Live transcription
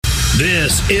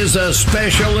This is a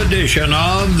special edition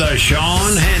of The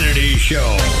Sean Hannity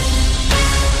Show.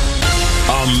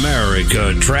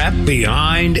 America trapped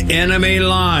behind enemy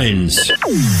lines.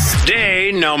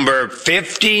 Day number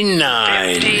 59.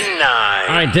 All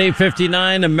right, day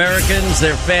 59. Americans,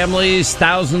 their families,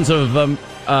 thousands of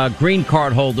green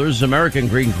card holders, American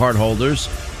green card holders,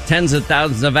 tens of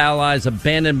thousands of allies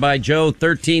abandoned by Joe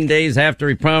 13 days after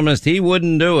he promised he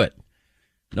wouldn't do it.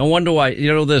 No wonder why,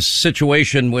 this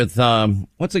situation with,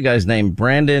 what's the guy's name?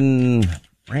 Brandon,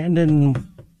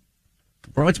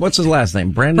 what's his last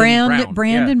name? Brandon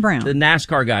Brown. The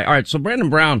NASCAR guy. All right. So Brandon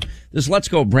Brown, this Let's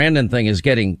Go Brandon thing is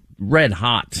getting red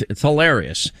hot. It's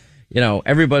hilarious.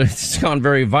 Everybody's gone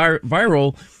very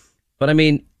viral, but I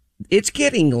mean, it's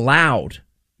getting loud.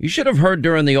 You should have heard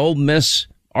during the Ole Miss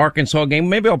Arkansas game.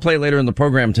 Maybe I'll play later in the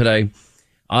program today.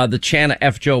 The chant of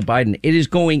F Joe Biden. It is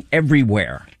going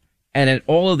everywhere. And at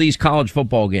all of these college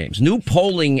football games. New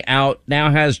polling out now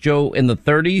has Joe in the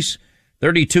 30s.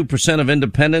 32% of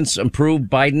independents approve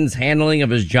Biden's handling of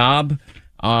his job.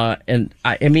 And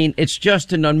I mean, it's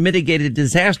just an unmitigated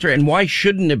disaster. And why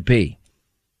shouldn't it be?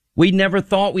 We never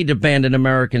thought we'd abandon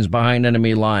Americans behind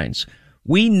enemy lines.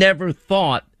 We never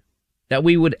thought that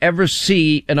we would ever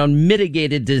see an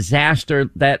unmitigated disaster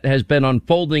that has been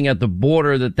unfolding at the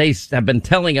border that they have been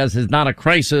telling us is not a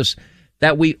crisis,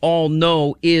 that we all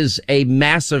know is a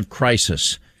massive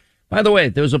crisis. By the way,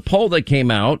 there was a poll that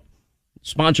came out,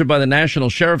 sponsored by the National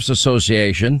Sheriff's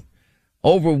Association.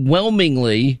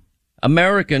 Overwhelmingly,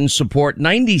 Americans support,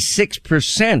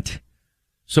 96%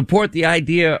 support the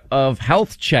idea of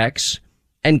health checks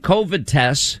and COVID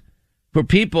tests for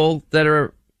people that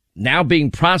are now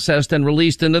being processed and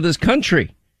released into this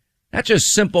country. That's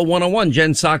just simple 101.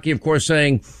 Jen Psaki, of course,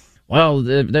 saying, well,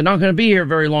 they're not going to be here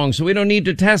very long, so we don't need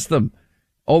to test them.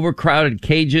 Overcrowded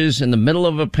cages in the middle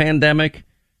of a pandemic,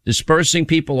 dispersing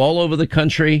people all over the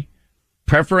country,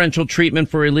 preferential treatment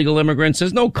for illegal immigrants.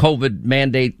 There's no COVID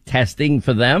mandate testing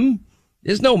for them.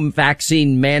 There's no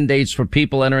vaccine mandates for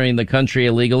people entering the country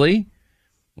illegally.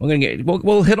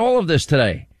 We'll hit all of this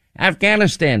today.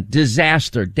 Afghanistan,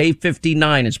 disaster, day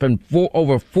 59. It's been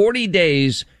over 40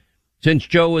 days since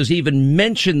Joe has even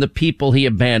mentioned the people he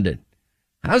abandoned.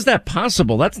 How's that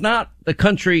possible? That's not the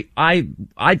country I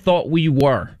thought we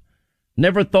were.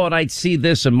 Never thought I'd see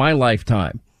this in my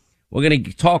lifetime. We're going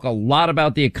to talk a lot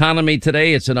about the economy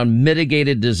today. It's an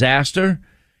unmitigated disaster.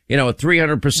 A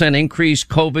 300% increase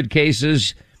COVID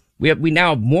cases. We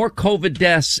now have more COVID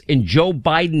deaths in Joe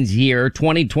Biden's year,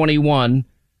 2021,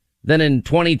 than in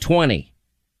 2020.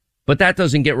 But that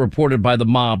doesn't get reported by the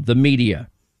mob, the media.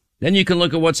 Then you can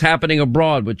look at what's happening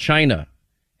abroad with China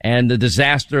and the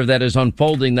disaster that is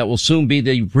unfolding that will soon be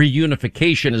the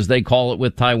reunification, as they call it,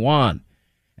 with Taiwan.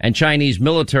 And Chinese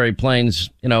military planes,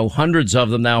 hundreds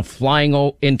of them now flying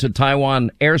into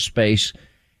Taiwan airspace,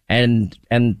 and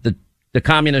the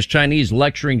communist Chinese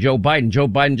lecturing Joe Biden. Joe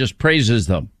Biden just praises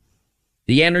them.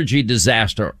 The energy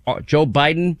disaster. Joe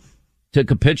Biden to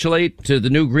capitulate to the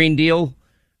new Green Deal,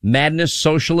 madness,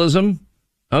 socialism.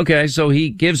 Okay, so he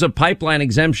gives a pipeline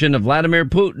exemption of Vladimir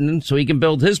Putin so he can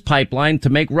build his pipeline to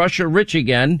make Russia rich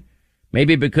again.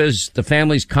 Maybe because the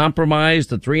family's compromised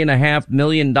the $3.5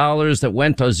 million that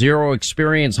went to a zero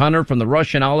experience hunter from the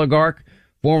Russian oligarch,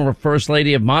 former First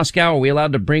Lady of Moscow. Are we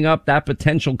allowed to bring up that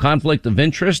potential conflict of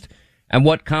interest and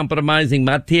what compromising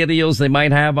materials they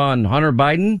might have on Hunter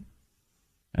Biden?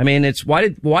 I mean, it's why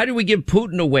did we give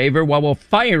Putin a waiver while we're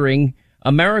firing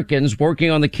Americans working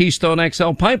on the Keystone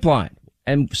XL pipeline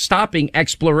and stopping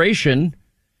exploration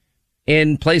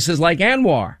in places like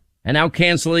Anwar, and now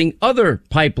canceling other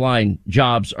pipeline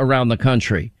jobs around the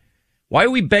country? Why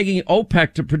are we begging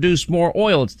OPEC to produce more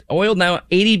oil? It's oil now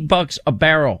 $80 a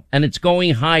barrel, and it's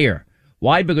going higher.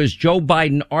 Why? Because Joe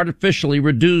Biden artificially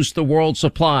reduced the world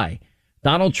supply.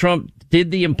 Donald Trump did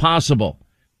the impossible.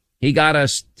 He got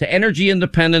us to energy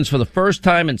independence for the first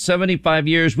time in 75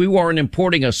 years. We weren't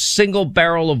importing a single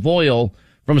barrel of oil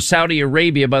from Saudi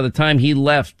Arabia by the time he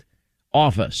left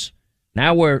office.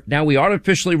 Now we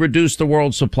artificially reduced the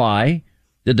world supply.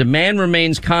 The demand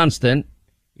remains constant.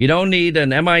 You don't need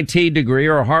an MIT degree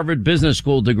or a Harvard Business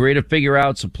School degree to figure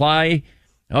out supply.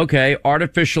 Okay,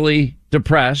 artificially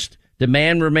depressed.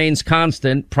 Demand remains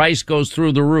constant. Price goes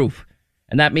through the roof.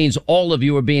 And that means all of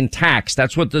you are being taxed.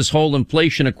 That's what this whole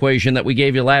inflation equation that we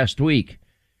gave you last week.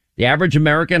 The average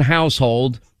American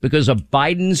household, because of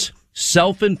Biden's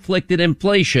self-inflicted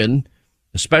inflation,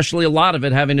 especially a lot of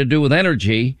it having to do with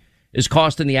energy, is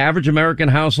costing the average American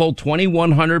household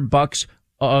 $2,100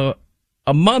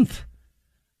 a month.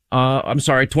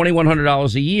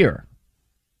 $2,100 a year.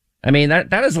 I mean,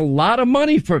 that is a lot of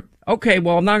money for Okay,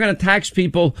 well, I'm not going to tax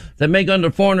people that make under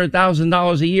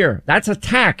 $400,000 a year. That's a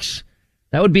tax.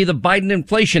 That would be the Biden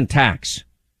inflation tax.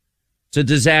 It's a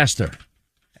disaster.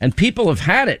 And people have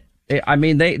had it. I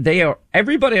mean, they are,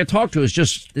 everybody I talk to is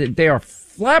just, they are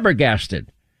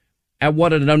flabbergasted at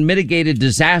what an unmitigated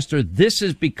disaster this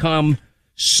has become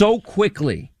so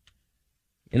quickly.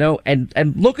 You know,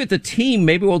 and look at the team.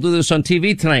 Maybe we'll do this on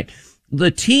TV tonight.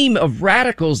 The team of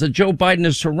radicals that Joe Biden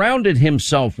has surrounded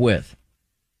himself with.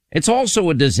 It's also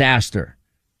a disaster.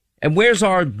 And where's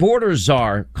our border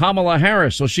czar, Kamala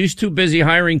Harris? So she's too busy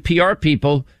hiring PR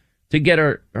people to get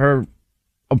her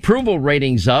approval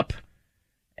ratings up.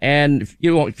 And if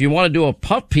you want to do a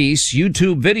puff piece,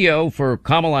 YouTube video for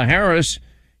Kamala Harris,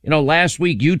 last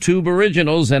week YouTube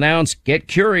Originals announced Get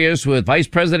Curious with Vice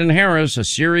President Harris, a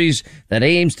series that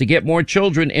aims to get more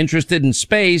children interested in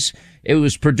space. It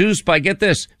was produced by, get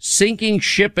this, Sinking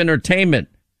Ship Entertainment.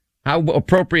 How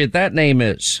appropriate that name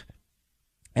is.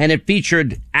 And it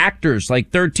featured actors, like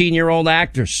 13-year-old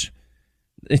actors.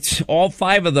 It's all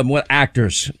 5 of them were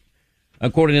actors,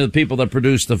 according to the people that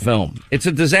produced the film. It's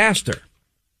a disaster.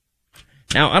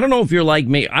 Now, I don't know if you're like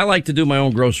me. I like to do my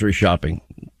own grocery shopping.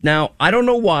 Now, I don't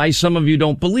know why some of you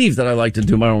don't believe that I like to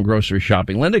do my own grocery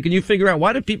shopping. Linda, can you figure out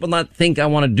why do people not think I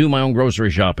want to do my own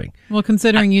grocery shopping? Well,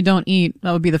 considering you don't eat,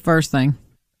 that would be the first thing.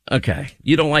 Okay.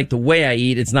 You don't like the way I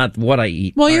eat. It's not what I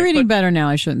eat. Well, you're eating better now.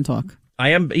 I shouldn't talk. I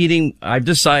am eating. I've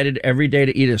decided every day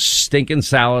to eat a stinking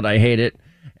salad. I hate it.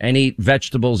 And eat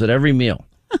vegetables at every meal.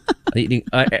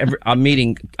 I'm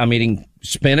eating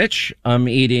spinach. I'm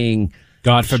eating.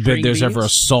 God forbid there's ever a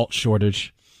salt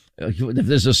shortage. If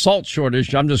there's a salt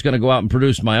shortage, I'm just going to go out and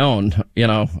produce my own.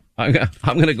 I'm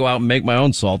going to go out and make my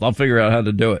own salt. I'll figure out how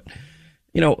to do it.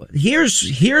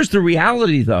 Here's the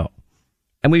reality, though.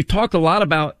 And we've talked a lot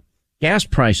about gas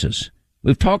prices.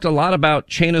 We've talked a lot about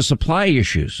chain of supply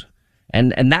issues.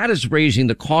 And that is raising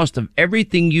the cost of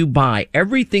everything you buy.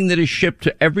 Everything that is shipped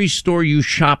to every store you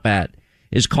shop at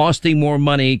is costing more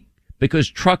money. Because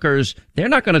truckers, they're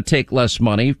not going to take less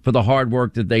money for the hard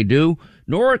work that they do,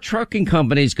 nor are trucking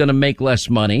companies going to make less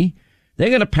money. They're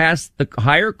going to pass the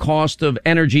higher cost of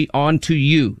energy on to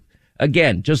you.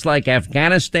 Again, just like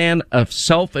Afghanistan, a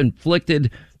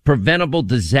self-inflicted preventable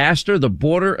disaster, the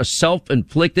border, a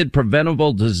self-inflicted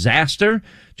preventable disaster,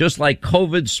 just like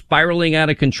COVID spiraling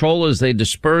out of control as they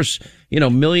disperse,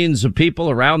 millions of people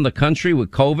around the country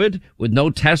with COVID, with no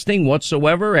testing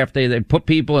whatsoever after they put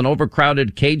people in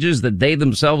overcrowded cages that they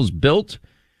themselves built.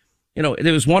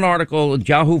 There was one article in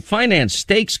Yahoo Finance,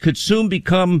 steaks could soon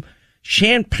become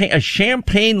a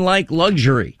champagne-like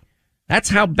luxury. That's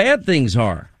how bad things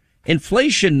are.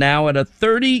 Inflation now at a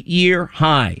 30-year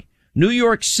high. New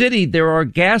York City, there are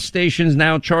gas stations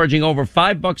now charging over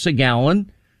 $5 a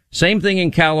gallon. Same thing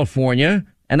in California.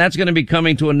 And that's going to be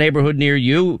coming to a neighborhood near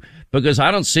you because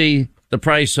I don't see the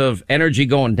price of energy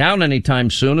going down anytime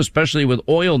soon, especially with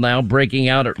oil now breaking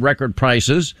out at record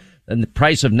prices and the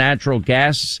price of natural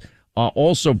gas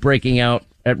also breaking out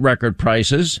at record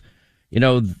prices.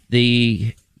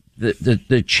 The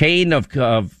chain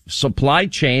of supply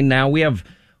chain now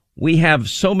we have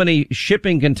so many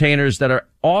shipping containers that are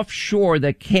offshore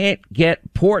that can't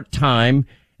get port time.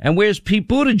 And where's Pete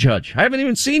Buttigieg? I haven't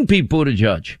even seen Pete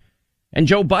Buttigieg. And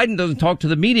Joe Biden doesn't talk to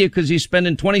the media because he's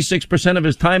spending 26% of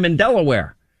his time in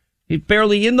Delaware. He's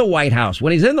barely in the White House.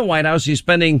 When he's in the White House, he's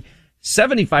spending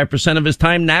 75% of his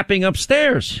time napping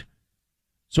upstairs.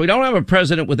 So we don't have a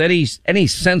president with any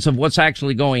sense of what's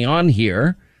actually going on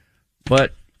here.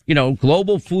 But,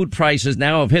 global food prices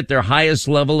now have hit their highest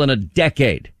level in a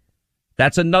decade.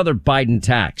 That's another Biden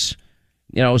tax.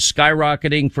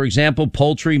 Skyrocketing, for example,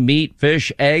 poultry, meat,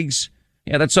 fish, eggs.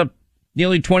 Yeah, that's up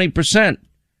nearly 20%.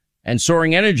 And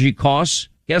soaring energy costs,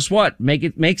 guess what?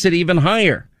 Makes it even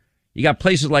higher. You got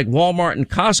places like Walmart and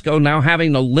Costco now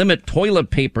having to limit toilet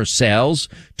paper sales.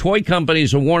 Toy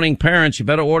companies are warning parents, you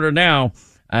better order now.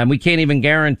 And we can't even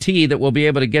guarantee that we'll be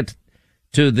able to get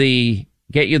you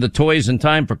the toys in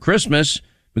time for Christmas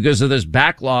because of this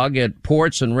backlog at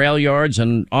ports and rail yards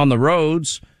and on the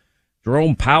roads.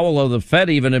 Jerome Powell of the Fed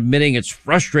even admitting it's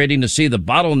frustrating to see the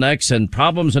bottlenecks and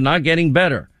problems are not getting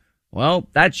better. Well,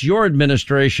 that's your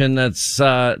administration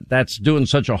that's doing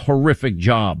such a horrific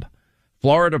job.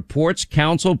 Florida Ports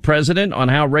Council president on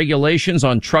how regulations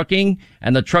on trucking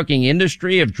and the trucking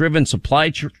industry have driven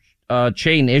supply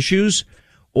chain issues.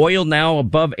 Oil now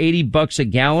above $80 a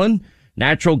gallon.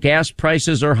 Natural gas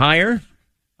prices are higher.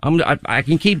 I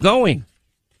can keep going.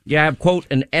 You have, quote,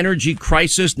 an energy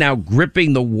crisis now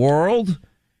gripping the world.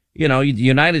 The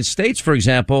United States, for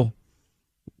example,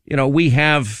 we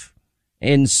have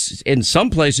In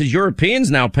some places, Europeans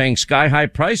now paying sky-high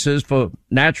prices for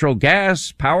natural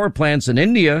gas, power plants in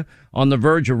India on the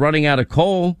verge of running out of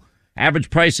coal.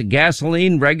 Average price of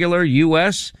gasoline, regular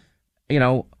U.S.,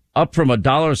 up from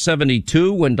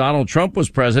 $1.72 when Donald Trump was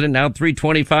president, now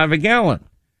 $3.25 a gallon.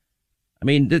 I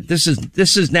mean, this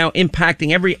is now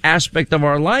impacting every aspect of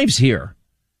our lives here.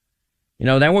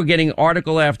 Then we're getting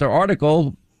article after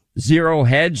article, Zero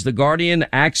Hedge, The Guardian,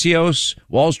 Axios,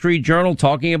 Wall Street Journal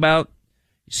talking about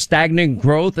stagnant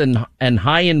growth and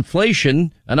high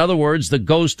inflation. In other words, the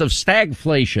ghost of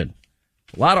stagflation.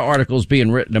 A lot of articles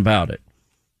being written about it.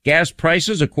 Gas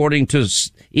prices, according to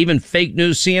even fake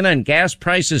news CNN, gas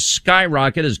prices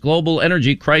skyrocket as global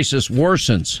energy crisis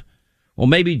worsens. Well,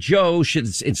 maybe Joe should,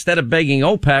 instead of begging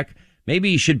OPEC,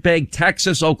 maybe he should beg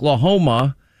Texas,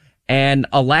 Oklahoma, and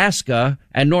Alaska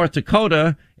and North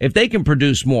Dakota if they can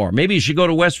produce more. Maybe you should go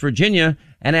to West Virginia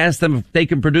and ask them if they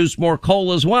can produce more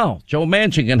coal as well. Joe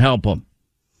Manchin can help them.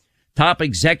 Top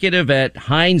executive at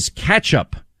Heinz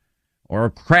Ketchup,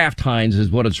 or Kraft Heinz is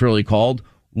what it's really called,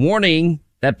 warning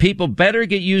that people better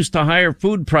get used to higher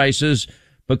food prices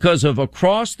because of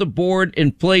across-the-board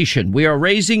inflation. We are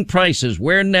raising prices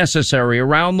where necessary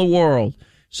around the world.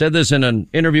 Said this in an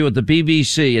interview with the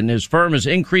BBC, and his firm has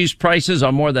increased prices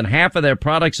on more than half of their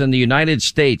products in the United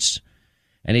States.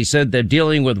 And he said they're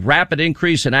dealing with rapid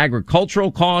increase in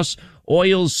agricultural costs,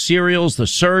 oils, cereals. The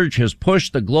surge has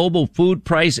pushed the global food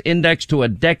price index to a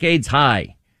decade's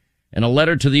high. In a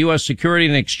letter to the U.S. Security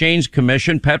and Exchange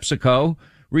Commission, PepsiCo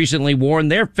recently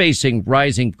warned they're facing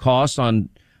rising costs on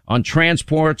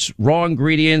transports, raw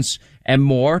ingredients, and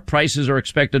more. Prices are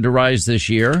expected to rise this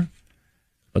year.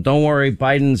 But don't worry,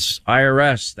 Biden's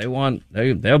IRS,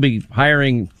 they'll be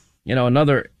hiring,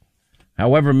 another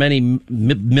however many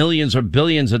millions or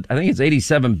billions. I think it's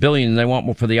 87 billion they want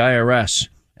more for the IRS.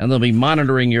 And they'll be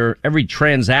monitoring your every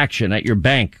transaction at your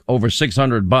bank over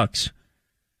 $600.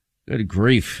 Good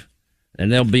grief. And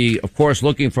they'll be, of course,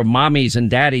 looking for mommies and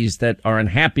daddies that are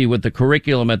unhappy with the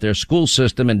curriculum at their school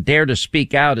system and dare to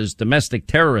speak out as domestic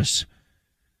terrorists.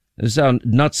 This is how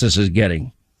nuts this is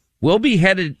getting. We'll be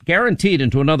headed, guaranteed,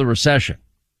 into another recession.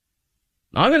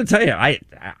 I'm going to tell you,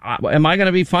 am I going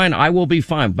to be fine? I will be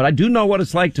fine. But I do know what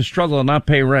it's like to struggle and not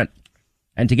pay rent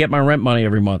and to get my rent money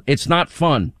every month. It's not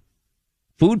fun.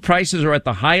 Food prices are at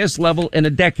the highest level in a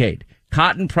decade.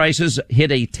 Cotton prices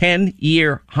hit a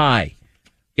 10-year high.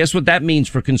 Guess what that means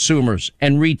for consumers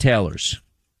and retailers?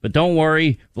 But don't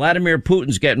worry, Vladimir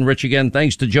Putin's getting rich again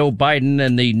thanks to Joe Biden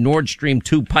and the Nord Stream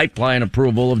 2 pipeline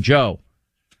approval of Joe.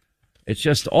 It's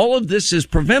just all of this is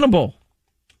preventable.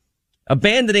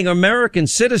 Abandoning American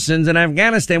citizens in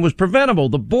Afghanistan was preventable.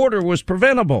 The border was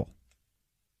preventable.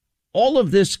 All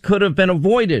of this could have been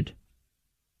avoided.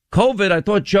 COVID, I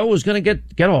thought Joe was going to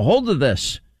get a hold of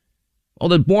this. Well,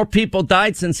 the more people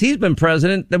died since he's been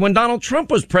president than when Donald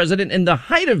Trump was president in the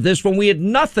height of this when we had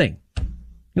nothing.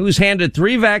 He was handed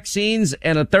 3 vaccines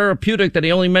and a therapeutic that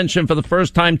he only mentioned for the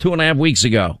first time 2.5 weeks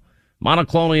ago.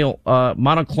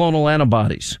 Monoclonal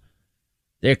antibodies.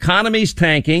 The economy's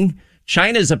tanking.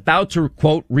 China's about to,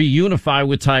 quote, reunify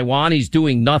with Taiwan. He's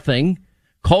doing nothing.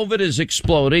 COVID is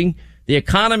exploding. The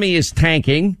economy is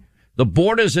tanking. The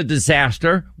border's a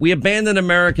disaster. We abandoned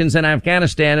Americans in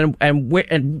Afghanistan.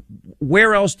 And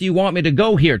where else do you want me to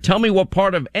go here? Tell me what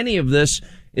part of any of this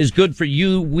is good for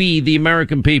you, we, the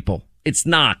American people. It's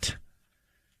not.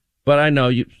 But I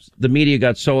know the media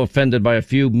got so offended by a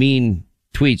few mean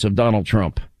tweets of Donald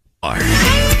Trump.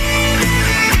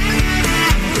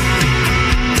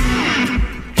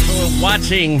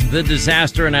 Watching the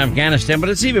disaster in Afghanistan, but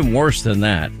it's even worse than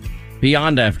that.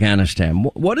 Beyond Afghanistan,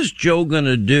 what is Joe going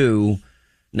to do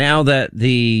now that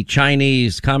the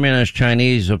communist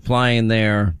Chinese are flying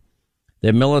their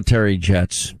military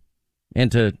jets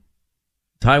into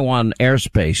Taiwan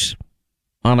airspace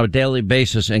on a daily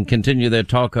basis and continue their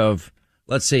talk of,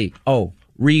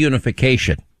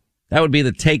 reunification? That would be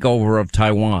the takeover of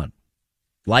Taiwan.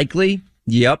 Likely?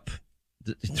 Yep.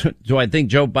 Do I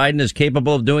think Joe Biden is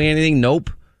capable of doing anything?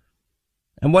 Nope.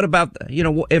 And what about,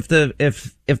 if the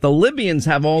Libyans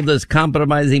have all this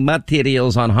compromising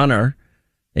materials on Hunter,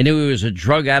 they knew he was a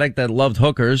drug addict that loved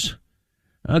hookers.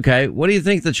 Okay. What do you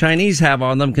think the Chinese have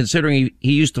on them, considering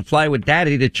he used to fly with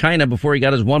daddy to China before he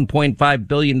got his $1.5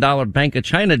 billion Bank of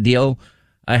China deal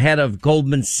ahead of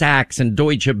Goldman Sachs and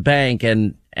Deutsche Bank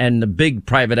and the big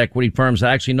private equity firms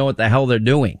that actually know what the hell they're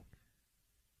doing?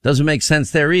 Doesn't make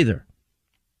sense there either.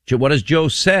 What has Joe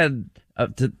said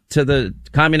to the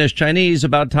communist Chinese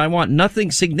about Taiwan? Nothing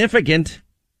significant.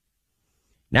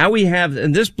 Now we have,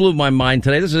 and this blew my mind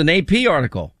today, this is an AP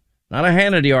article, not a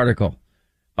Hannity article.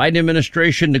 Biden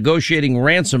administration negotiating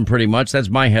ransom, pretty much. That's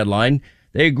my headline.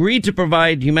 They agreed to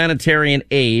provide humanitarian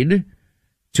aid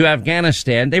to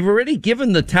Afghanistan. They've already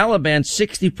given the Taliban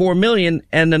 $64 million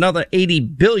and another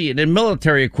 $80 billion in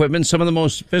military equipment, some of the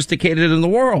most sophisticated in the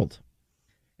world.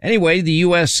 Anyway, the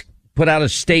U.S. put out a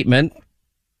statement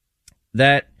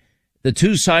that the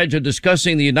two sides are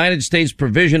discussing the United States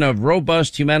provision of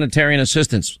robust humanitarian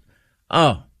assistance.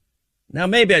 Oh, now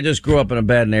maybe I just grew up in a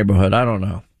bad neighborhood. I don't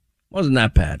know. Wasn't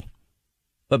that bad.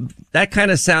 But that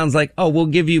kind of sounds like, oh, we'll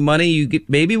give you money.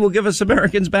 Maybe we'll give us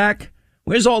Americans back.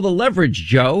 Where's all the leverage,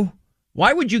 Joe?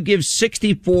 Why would you give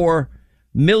 $64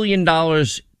 million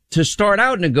to start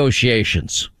out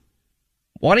negotiations?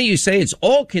 Why don't you say it's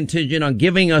all contingent on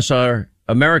giving us our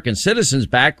American citizens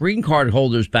back, green card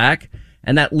holders back,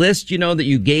 and that list, that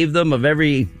you gave them of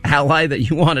every ally that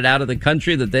you wanted out of the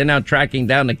country that they're now tracking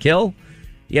down to kill?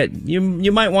 Yeah,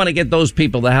 you might want to get those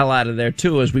people the hell out of there,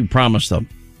 too, as we promised them.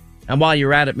 And while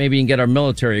you're at it, maybe you can get our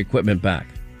military equipment back.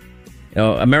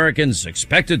 Americans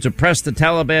expected to press the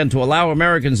Taliban to allow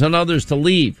Americans and others to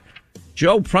leave.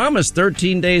 Joe promised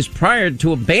 13 days prior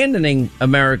to abandoning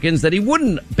Americans that he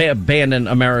wouldn't abandon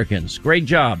Americans. Great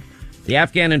job. The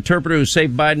Afghan interpreter who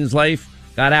saved Biden's life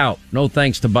got out. No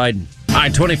thanks to Biden. All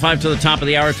right, 25 to the top of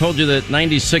the hour. I told you that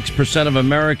 96% of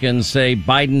Americans say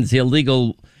Biden's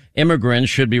illegal immigrants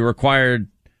should be required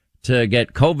to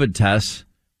get COVID tests.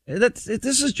 This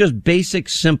is just basic,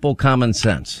 simple common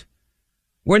sense.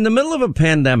 We're in the middle of a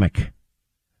pandemic.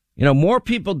 More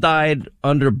people died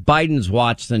under Biden's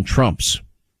watch than Trump's.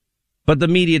 But the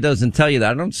media doesn't tell you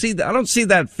that. I don't see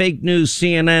that fake news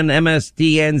CNN,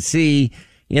 MSDNC,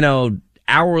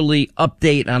 hourly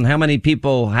update on how many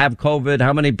people have COVID,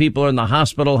 how many people are in the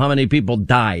hospital, how many people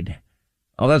died.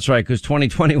 Oh, that's right, because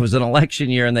 2020 was an election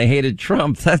year and they hated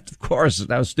Trump. That, of course,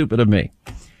 that was stupid of me.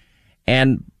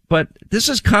 But this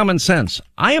is common sense.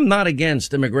 I am not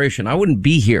against immigration. I wouldn't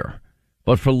be here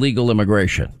but for legal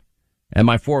immigration. And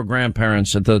my four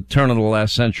grandparents at the turn of the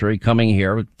last century coming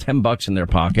here with $10 in their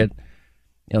pocket,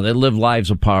 they lived lives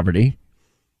of poverty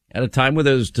at a time where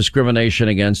there was discrimination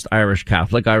against Irish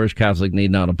Catholic. Irish Catholic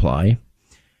need not apply.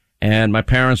 And my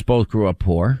parents both grew up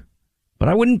poor. But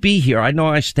I wouldn't be here. I know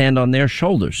I stand on their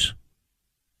shoulders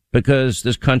because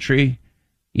this country,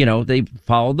 they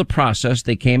followed the process.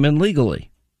 They came in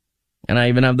legally. And I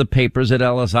even have the papers at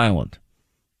Ellis Island.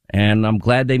 And I'm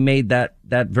glad they made that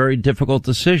very difficult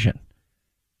decision.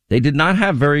 They did not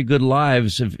have very good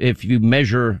lives if you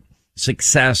measure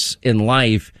success in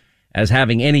life as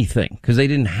having anything, because they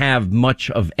didn't have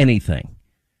much of anything.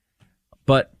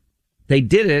 But they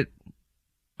did it.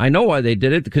 I know why they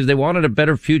did it, because they wanted a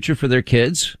better future for their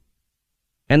kids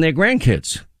and their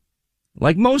grandkids,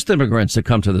 like most immigrants that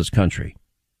come to this country.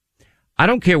 I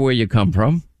don't care where you come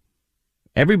from.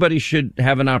 Everybody should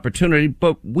have an opportunity,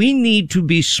 but we need to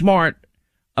be smart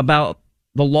about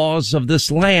the laws of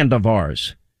this land of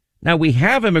ours. Now, we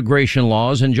have immigration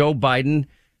laws, and Joe Biden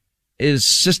is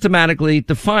systematically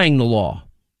defying the law.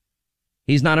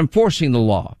 He's not enforcing the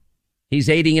law. He's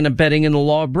aiding and abetting in the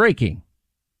law breaking.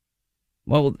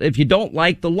 Well, if you don't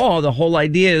like the law, the whole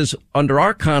idea is under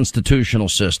our constitutional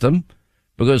system,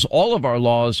 because all of our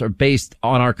laws are based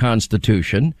on our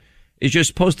Constitution, is you're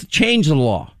supposed to change the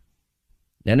law.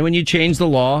 Then when you change the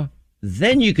law,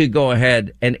 then you could go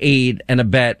ahead and aid and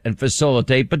abet and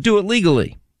facilitate, but do it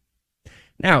legally.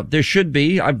 Now, there should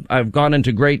be, I've gone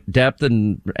into great depth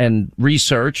and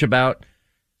research about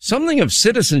something of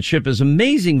citizenship is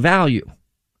amazing value.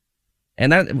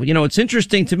 And that, it's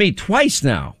interesting to me, twice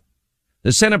now,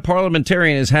 the Senate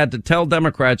parliamentarian has had to tell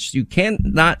Democrats you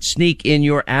cannot sneak in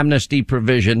your amnesty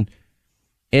provision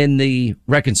in the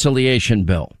reconciliation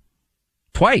bill.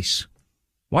 Twice.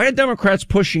 Why are Democrats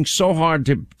pushing so hard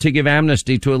to give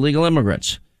amnesty to illegal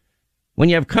immigrants when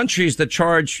you have countries that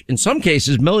charge, in some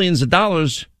cases, millions of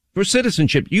dollars for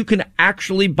citizenship? You can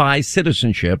actually buy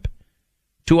citizenship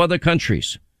to other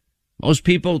countries. Most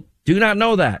people do not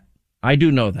know that. I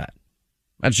do know that.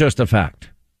 That's just a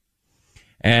fact.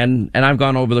 And I've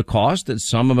gone over the cost.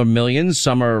 Some of them are millions.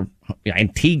 Some are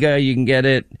Antigua, you can get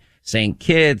it. St.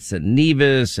 Kitts and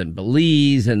Nevis and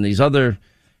Belize and these other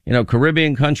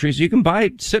Caribbean countries. You can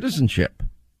buy citizenship,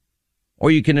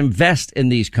 or you can invest in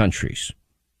these countries,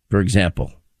 for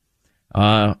example.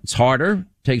 It's harder,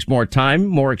 takes more time,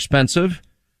 more expensive.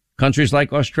 Countries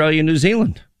like Australia, New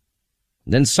Zealand,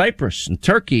 then Cyprus and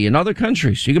Turkey and other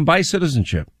countries. You can buy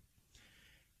citizenship.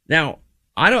 Now,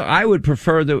 I would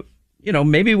prefer that,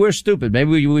 maybe we're stupid.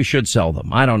 Maybe we should sell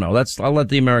them. I don't know. I'll let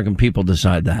the American people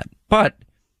decide that. But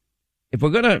if we're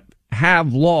going to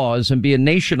have laws and be a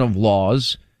nation of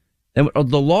laws, then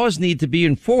the laws need to be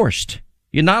enforced.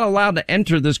 You're not allowed to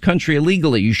enter this country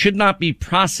illegally. You should not be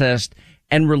processed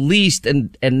and released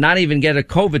and not even get a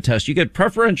COVID test. You get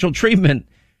preferential treatment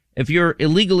if you're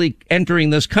illegally entering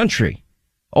this country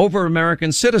over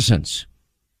American citizens.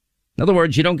 In other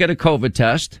words, you don't get a COVID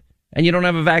test and you don't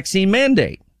have a vaccine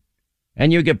mandate.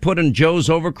 And you get put in Joe's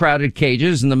overcrowded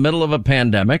cages in the middle of a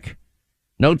pandemic.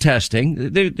 No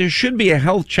testing. There should be a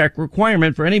health check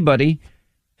requirement for anybody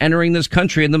entering this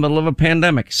country in the middle of a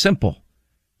pandemic. Simple.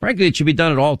 Frankly, it should be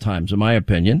done at all times, in my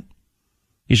opinion.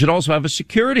 You should also have a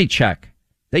security check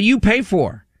that you pay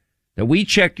for, that we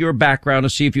check your background to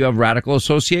see if you have radical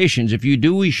associations. If you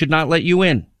do, we should not let you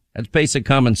in. That's basic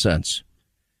common sense.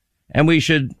 And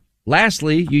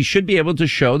lastly, you should be able to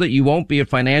show that you won't be a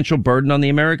financial burden on the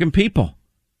American people.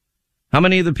 How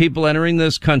many of the people entering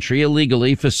this country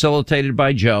illegally, facilitated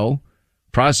by Joe,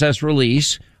 process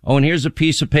release? Oh, and here's a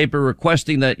piece of paper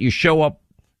requesting that you show up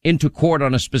into court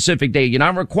on a specific day. You're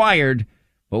not required,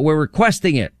 but we're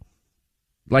requesting it.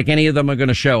 Like any of them are going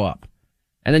to show up.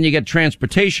 And then you get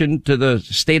transportation to the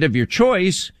state of your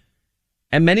choice.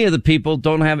 And many of the people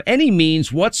don't have any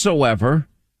means whatsoever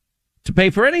to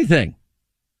pay for anything.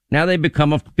 Now they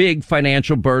become a big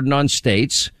financial burden on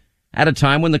states at a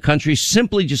time when the country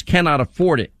simply just cannot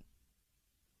afford it.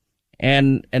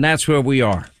 And that's where we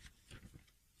are.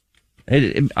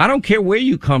 I don't care where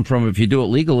you come from if you do it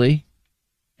legally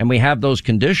and we have those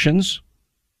conditions.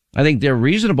 I think they're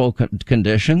reasonable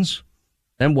conditions.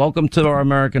 Then welcome to our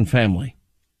American family.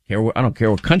 I don't care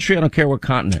what country, I don't care what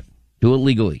continent. Do it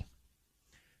legally.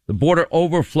 The border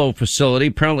overflow facility,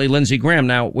 apparently Lindsey Graham.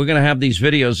 Now, we're going to have these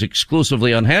videos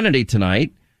exclusively on Hannity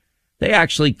tonight. They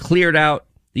actually cleared out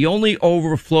the only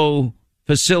overflow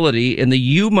facility in the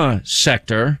Yuma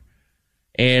sector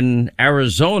in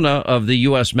Arizona of the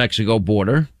U.S.-Mexico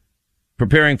border,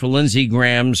 preparing for Lindsey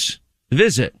Graham's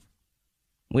visit.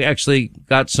 We actually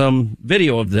got some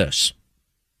video of this.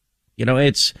 You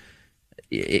know,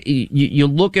 you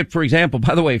look at, for example,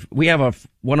 by the way, we have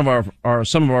some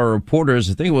of our reporters,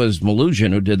 I think it was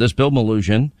Malugin who did this, Bill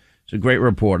Malugin. He's a great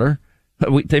reporter.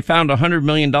 They found $100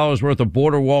 million worth of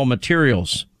border wall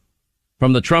materials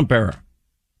from the Trump era.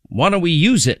 Why don't we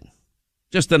use it?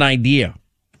 Just an idea.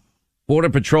 Border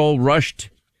Patrol rushed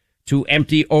to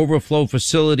empty overflow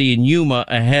facility in Yuma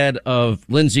ahead of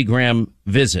Lindsey Graham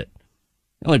visit.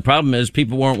 The only problem is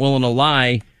people weren't willing to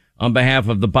lie on behalf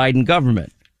of the Biden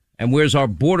government. And where's our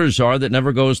borders are that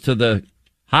never goes to the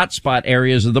hotspot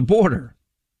areas of the border.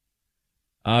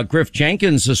 Griff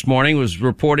Jenkins this morning was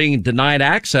reporting denied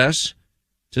access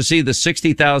to see the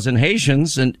 60,000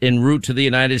 Haitians en route to the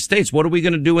United States. What are we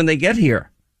going to do when they get here?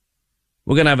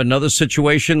 We're going to have another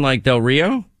situation like Del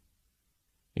Rio?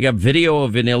 You got video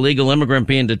of an illegal immigrant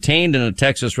being detained in a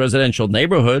Texas residential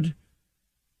neighborhood,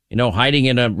 hiding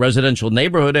in a residential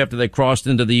neighborhood after they crossed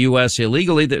into the U.S.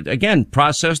 illegally. Again,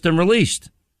 processed and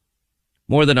released.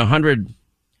 More than 100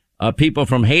 people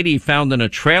from Haiti found in a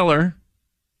trailer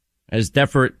as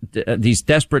these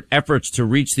desperate efforts to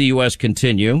reach the U.S.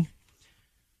 continue.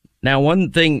 Now,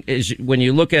 one thing is, when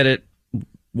you look at it,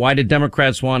 why did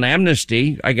Democrats want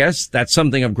amnesty? I guess that's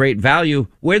something of great value.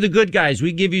 We're the good guys.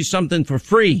 We give you something for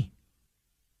free.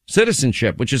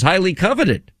 Citizenship, which is highly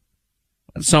coveted.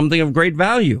 That's something of great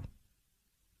value.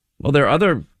 Well, there are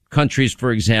other countries,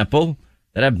 for example,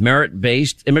 that have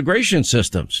merit-based immigration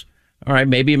systems. All right,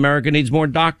 maybe America needs more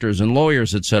doctors and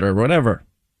lawyers, et cetera, whatever.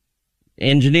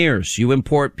 Engineers. You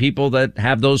import people that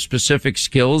have those specific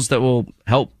skills that will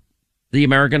help the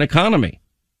American economy.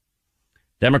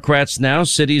 Democrats now,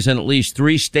 cities in at least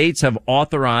 3 states have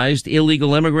authorized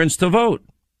illegal immigrants to vote.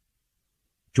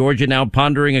 Georgia now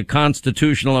pondering a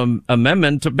constitutional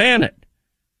amendment to ban it.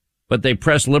 But they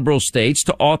press liberal states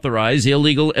to authorize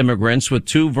illegal immigrants, with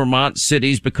 2 Vermont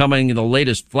cities becoming the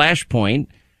latest flashpoint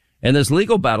in this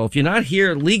legal battle. If you're not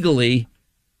here legally,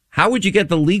 how would you get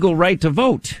the legal right to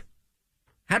vote?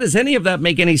 How does any of that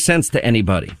make any sense to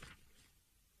anybody?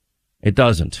 It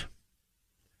doesn't.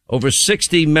 Over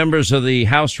 60 members of the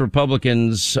House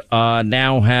Republicans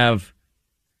now have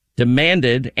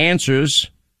demanded answers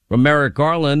from Merrick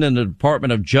Garland and the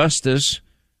Department of Justice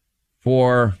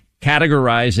for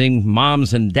categorizing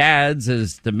moms and dads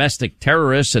as domestic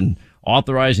terrorists and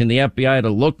authorizing the FBI to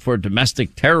look for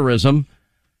domestic terrorism.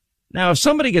 Now, if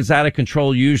somebody gets out of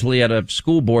control, usually at a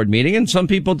school board meeting, and some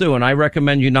people do, and I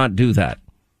recommend you not do that.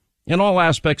 In all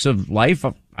aspects of life,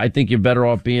 I think you're better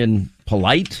off being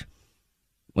polite.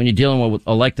 When you're dealing with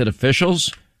elected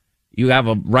officials, you have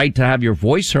a right to have your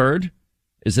voice heard.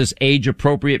 Is this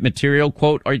age-appropriate material,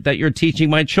 quote, that you're teaching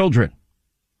my children?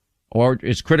 Or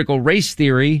is critical race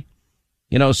theory,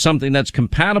 something that's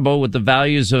compatible with the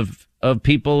values of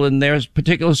people in their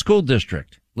particular school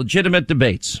district? legitimate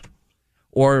debates,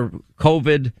 or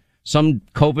some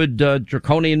COVID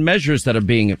draconian measures that are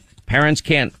being. Parents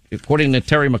can't, according to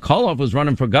Terry McAuliffe, who's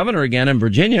running for governor again in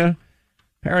Virginia,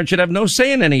 parents should have no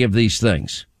say in any of these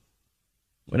things.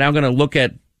 We're now going to look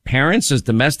at parents as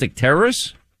domestic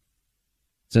terrorists?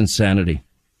 It's insanity.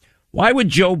 Why would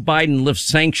Joe Biden lift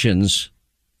sanctions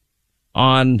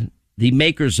on the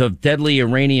makers of deadly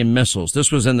Iranian missiles?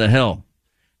 This was in the Hill.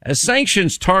 As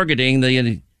sanctions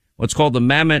targeting what's called the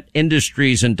Mammoth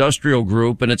Industries Industrial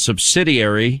Group and its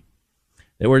subsidiary,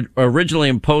 they were originally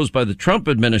imposed by the Trump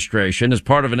administration as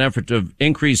part of an effort to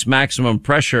increase maximum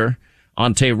pressure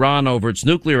on Tehran over its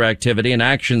nuclear activity and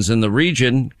actions in the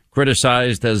region,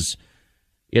 criticized as,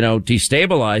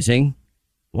 destabilizing.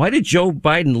 Why did Joe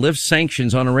Biden lift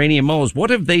sanctions on Iranian missiles? What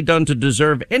have they done to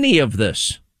deserve any of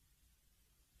this?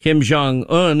 Kim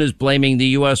Jong-un is blaming the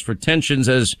U.S. for tensions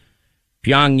as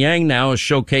Pyongyang now is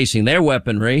showcasing their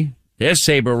weaponry, their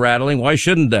saber rattling. Why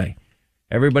shouldn't they?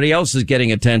 Everybody else is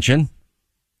getting attention.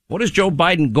 What is Joe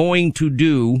Biden going to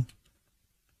do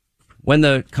when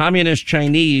the communist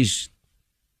Chinese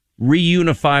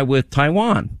reunify with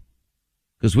Taiwan?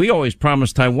 Because we always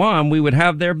promised Taiwan we would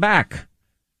have their back.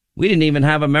 We didn't even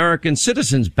have American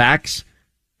citizens' backs.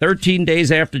 13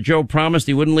 days after Joe promised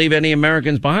he wouldn't leave any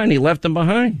Americans behind, he left them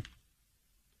behind.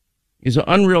 These are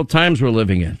unreal times we're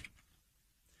living in.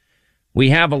 We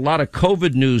have a lot of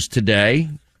COVID news today.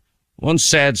 One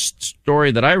sad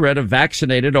story that I read, a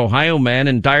vaccinated Ohio man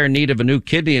in dire need of a new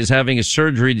kidney is having his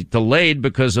surgery delayed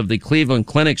because of the Cleveland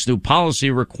Clinic's new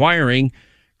policy requiring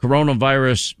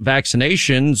coronavirus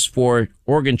vaccinations for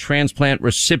organ transplant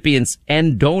recipients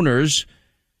and donors.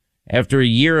 After a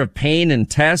year of pain and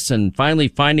tests and finally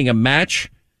finding a match,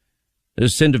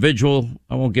 this individual,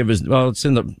 I won't give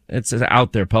it's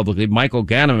out there publicly. Michael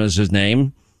Ganem is his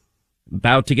name,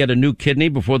 about to get a new kidney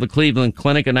before the Cleveland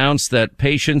Clinic announced that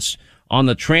patients on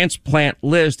the transplant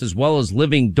list, as well as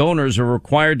living donors, are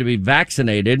required to be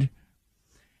vaccinated.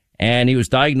 And he was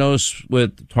diagnosed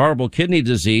with horrible kidney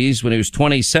disease when he was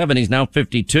 27. He's now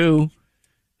 52.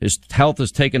 His health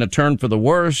has taken a turn for the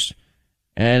worse,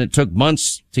 and it took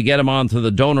months to get him onto the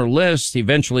donor list. He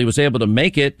eventually was able to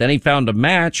make it. Then he found a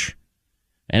match,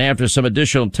 and after some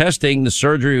additional testing, the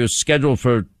surgery was scheduled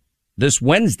for this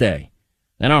Wednesday.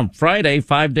 And on Friday,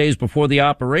 5 days before the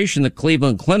operation, the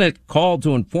Cleveland Clinic called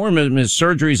to inform him his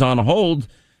surgery's on hold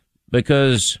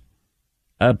because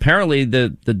apparently the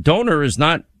donor is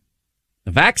not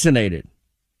vaccinated.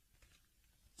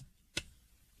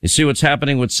 You see what's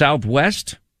happening with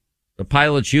Southwest? The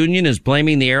pilots union is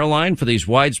blaming the airline for these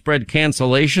widespread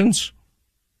cancellations.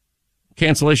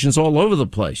 Cancellations all over the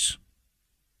place.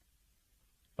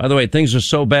 By the way, things are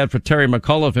so bad for Terry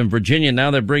McAuliffe in Virginia.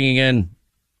 Now they're bringing in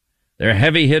their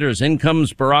heavy hitters. In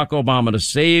comes Barack Obama to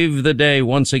save the day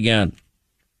once again.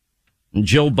 And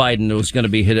Jill Biden was going to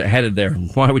be headed there.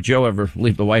 Why would Joe ever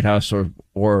leave the White House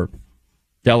or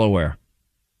Delaware?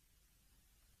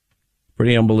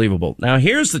 Pretty unbelievable. Now,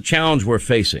 here's the challenge we're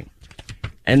facing.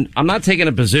 And I'm not taking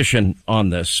a position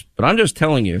on this, but I'm just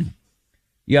telling you,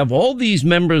 you have all these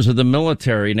members of the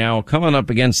military now coming up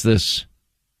against this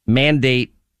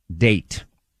mandate date.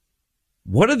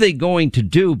 What are they going to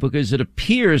do? Because it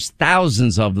appears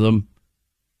thousands of them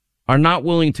are not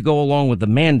willing to go along with the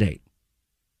mandate.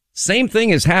 Same thing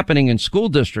is happening in school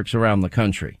districts around the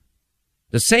country.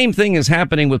 The same thing is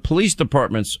happening with police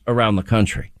departments around the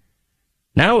country.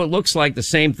 Now it looks like the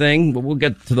same thing, but we'll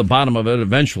get to the bottom of it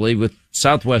eventually with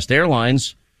Southwest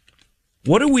Airlines.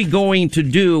 What are we going to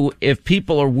do if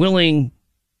people are willing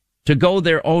to go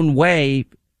their own way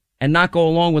and not go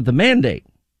along with the mandate?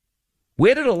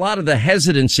 Where did a lot of the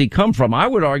hesitancy come from? I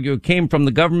would argue it came from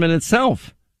the government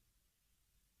itself.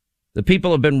 The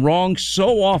people have been wrong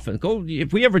so often.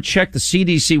 If we ever check the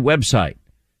CDC website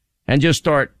and just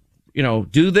start,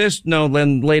 do this, no,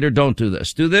 then later don't do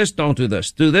this. Do this, don't do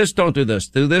this. Do this, don't do this.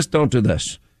 Do this, don't do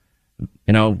this.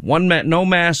 No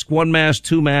mask, one mask,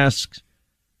 two masks,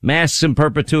 masks in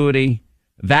perpetuity,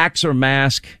 vax or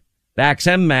mask, vax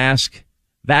and mask,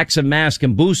 vax and mask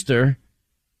and booster,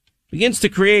 begins to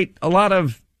create a lot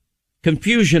of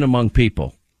confusion among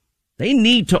people. They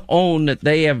need to own that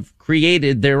they have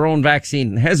created their own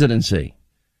vaccine hesitancy.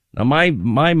 Now, my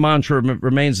mantra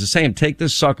remains the same. Take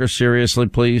this sucker seriously,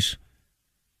 please.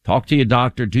 Talk to your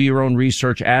doctor. Do your own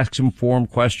research. Ask some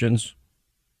informed questions.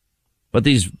 But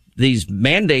these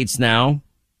mandates now,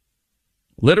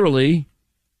 literally,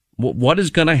 what is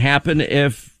going to happen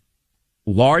if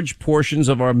large portions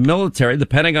of our military, the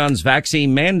Pentagon's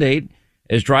vaccine mandate,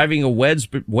 is driving a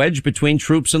wedge between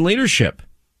troops and leadership?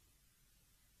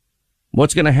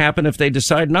 What's going to happen if they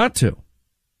decide not to?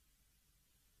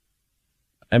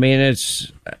 I mean,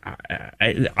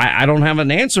 I don't have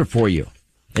an answer for you.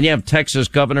 And you have Texas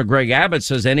Governor Greg Abbott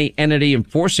says any entity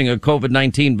enforcing a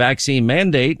COVID-19 vaccine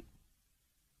mandate,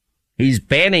 he's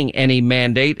banning any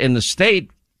mandate in the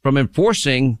state from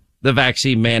enforcing the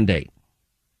vaccine mandate.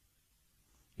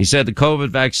 He said the COVID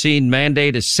vaccine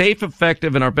mandate is safe,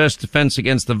 effective, and our best defense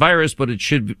against the virus, but it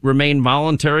should remain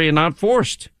voluntary and not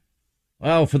forced.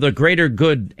 Well, for the greater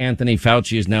good, Anthony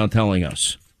Fauci is now telling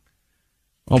us.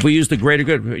 Well, if we use the greater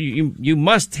good, you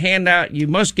must you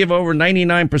must give over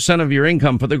 99% of your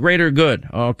income for the greater good.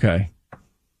 Okay.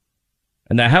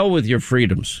 And the hell with your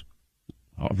freedoms.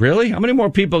 Oh, really? How many more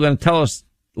people are going to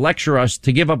lecture us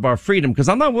to give up our freedom? Because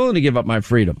I'm not willing to give up my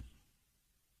freedom.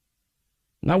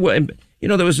 There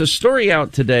was a story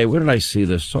out today. Where did I see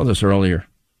this? Saw this earlier.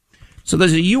 So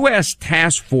there's a U.S.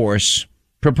 task force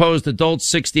proposed adults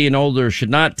 60 and older should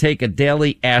not take a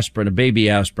daily aspirin, a baby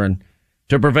aspirin,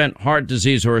 to prevent heart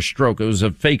disease or a stroke. It was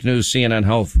a fake news CNN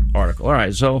Health article. All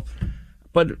right.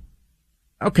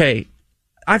 Okay.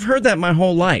 I've heard that my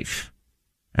whole life.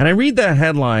 And I read that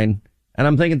headline and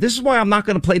I'm thinking, this is why I'm not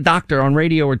going to play doctor on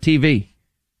radio or TV.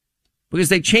 Because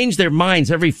they change their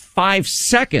minds every 5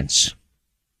 seconds.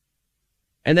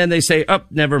 And then they say,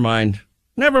 never mind.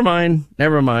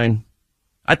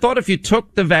 I thought if you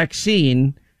took the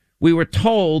vaccine, we were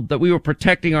told that we were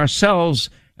protecting ourselves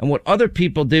and what other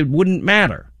people did wouldn't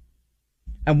matter.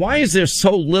 And why is there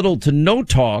so little to no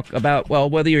talk about,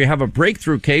 whether you have a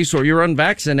breakthrough case or you're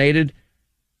unvaccinated,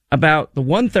 about the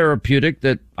one therapeutic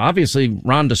that obviously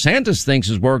Ron DeSantis thinks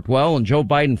has worked well and Joe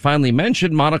Biden finally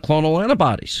mentioned, monoclonal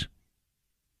antibodies,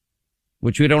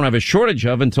 which we don't have a shortage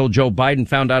of until Joe Biden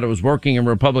found out it was working in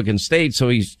Republican states, so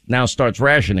he now starts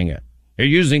rationing it. They're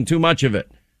using too much of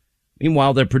it.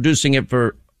 Meanwhile, they're producing it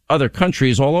for other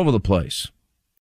countries all over the place.